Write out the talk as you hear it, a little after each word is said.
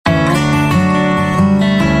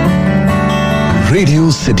Radio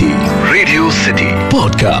city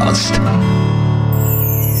podcast.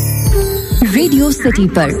 Radio city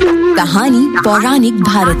पर कहानी पौराणिक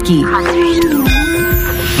भारत की।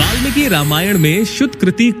 वाल्मीकि रामायण में शुद्ध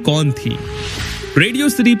कृति कौन थी? रेडियो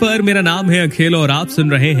सिटी पर मेरा नाम है अखिल और आप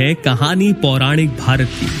सुन रहे हैं कहानी पौराणिक भारत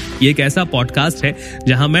की। ये एक ऐसा पॉडकास्ट है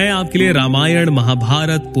जहां मैं आपके लिए रामायण,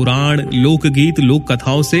 महाभारत, पुराण, लोकगीत, लोक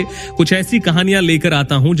कथाओं से कुछ ऐसी कहानियां लेकर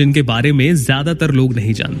आता हूं जिनके बारे में ज्यादातर लोग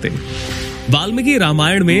नहीं जानते। वाल्मीकि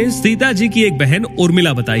रामायण में सीता जी की एक बहन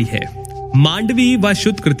उर्मिला बताई है। मांडवी व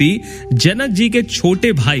शुद्ध कृति जनक जी के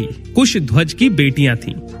छोटे भाई कुशध्वज की बेटियां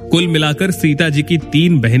थीं। कुल मिलाकर सीता जी की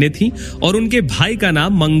 3 बहनें थीं और उनके भाई का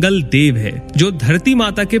नाम मंगल देव है, जो धरती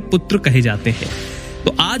माता के पुत्र कहे जाते हैं।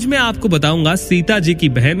 तो आज मैं आपको बताऊंगा सीता जी की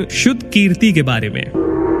बहन शुद्ध कीर्ति के बारे में।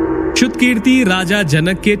 शुद्ध कीर्ति राजा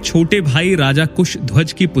जनक के छोटे भाई राजा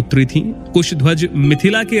कुशध्वज की पुत्री थी। कुशध्वज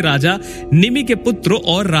मिथिला के राजा निमि के पुत्र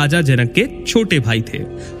और राजा जनक के छोटे भाई थे।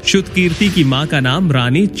 शुद्ध कीर्ति की मां का नाम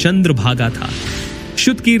रानी चंद्रभागा था।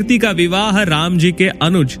 शुद्ध कीर्ति का विवाह राम जी के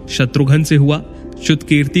अनुज शत्रुघ्न से हुआ। शुद्ध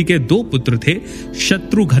कीर्ति के 2 पुत्र थे,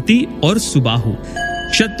 शत्रुघति और सुबाहु।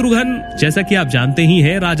 शत्रुघ्न, जैसा कि आप जानते ही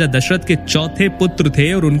हैं, राजा दशरथ के 4थे पुत्र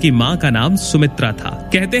थे और उनकी मां का नाम सुमित्रा था।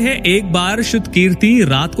 कहते हैं एक बार शुद्ध कीर्ति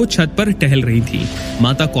रात को छत पर टहल रही थी।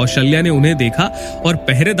 माता कौशल्या ने उन्हें देखा और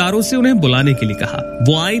पहरेदारों से उन्हें बुलाने के लिए कहा।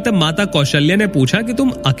 वो आई तब माता कौशल्या ने पूछा कि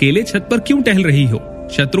तुम अकेले छत पर क्यों टहल रही हो?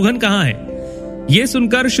 शत्रुघ्न कहाँ है? ये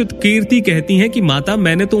सुनकर शुद्ध कीर्ति कहती हैं कि माता,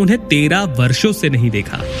 मैंने तो उन्हें 13 वर्षों से नहीं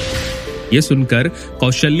देखा। ये सुनकर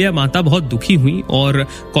कौशल्या माता बहुत दुखी हुई और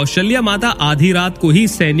कौशल्या माता आधी रात को ही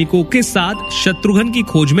सैनिकों के साथ शत्रुघ्न की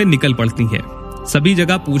खोज में निकल पड़ती हैं। सभी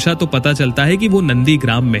जगह पूछा तो पता चलता है कि वो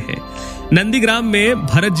नंदीग्राम में है। नंदीग्राम में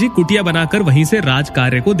भरत जी कुटिया बनाकर वहीं से राज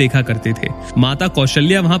कार्य को देखा करते थे। माता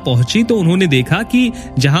कौशल्या वहां पहुंची तो उन्होंने देखा कि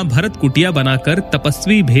जहां भरत कुटिया बनाकर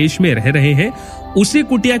तपस्वी भेष में रह रहे हैं, उसी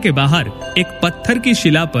कुटिया के बाहर एक पत्थर की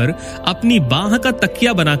शिला पर अपनी बाह का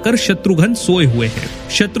तकिया बनाकर शत्रुघ्न सोए हुए हैं।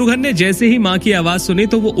 शत्रुघ्न ने जैसे ही माँ की आवाज सुनी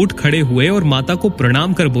तो वो उठ खड़े हुए और माता को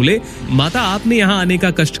प्रणाम कर बोले, माता, आपने यहाँ आने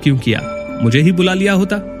का कष्ट क्यों किया? मुझे ही बुला लिया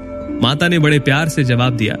होता। माता ने बड़े प्यार से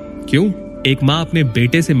जवाब दिया, क्यों? एक माँ अपने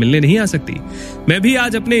बेटे से मिलने नहीं आ सकती? मैं भी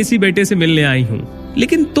आज अपने इसी बेटे से मिलने आई हूँ,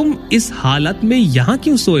 लेकिन तुम इस हालत में यहाँ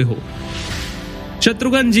क्यों सोए हो?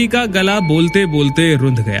 शत्रुघ्न जी का गला बोलते बोलते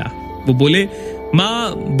रुंध गया। वो बोले,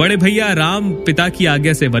 माँ, बड़े भैया राम पिता की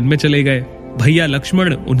आज्ञा से वन में चले गए, भैया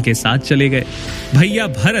लक्ष्मण उनके साथ चले गए, भैया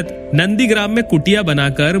भरत नंदीग्राम में कुटिया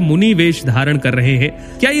बनाकर मुनि वेश धारण कर रहे हैं।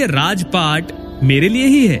 क्या ये राजपाट मेरे लिए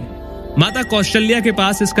ही है? माता कौशल्या के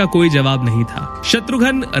पास इसका कोई जवाब नहीं था।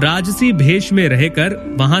 शत्रुघ्न राजसी भेष में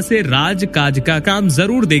रहकर वहां से राज काज का काम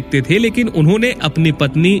जरूर देखते थे, लेकिन उन्होंने अपनी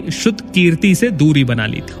पत्नी शुद्ध कीर्ति से दूरी बना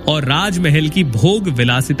ली थी और राजमहल की भोग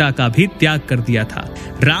विलासिता का भी त्याग कर दिया था।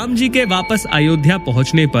 राम जी के वापस अयोध्या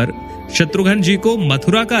पहुंचने पर शत्रुघ्न जी को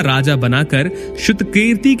मथुरा का राजा बनाकर शुद्ध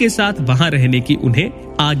कीर्ति के साथ वहां रहने की उन्हें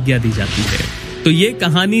आज्ञा दी जाती है। तो ये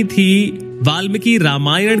कहानी थी वाल्मीकि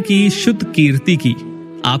रामायण की शुद्ध कीर्ति की।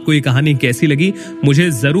 आपको ये कहानी कैसी लगी मुझे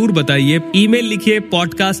जरूर बताइए। ईमेल लिखिए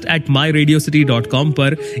podcast@myradiocity.com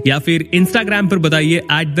पर या फिर इंस्टाग्राम पर बताइए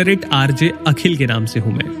 @RJ अखिल के नाम से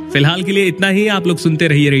हूं मैं। फिलहाल के लिए इतना ही। आप लोग सुनते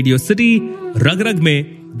रहिए रेडियो सिटी, रग रग में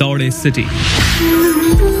दौड़े सिटी।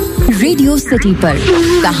 रेडियो सिटी पर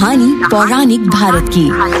कहानी पौराणिक भारत की।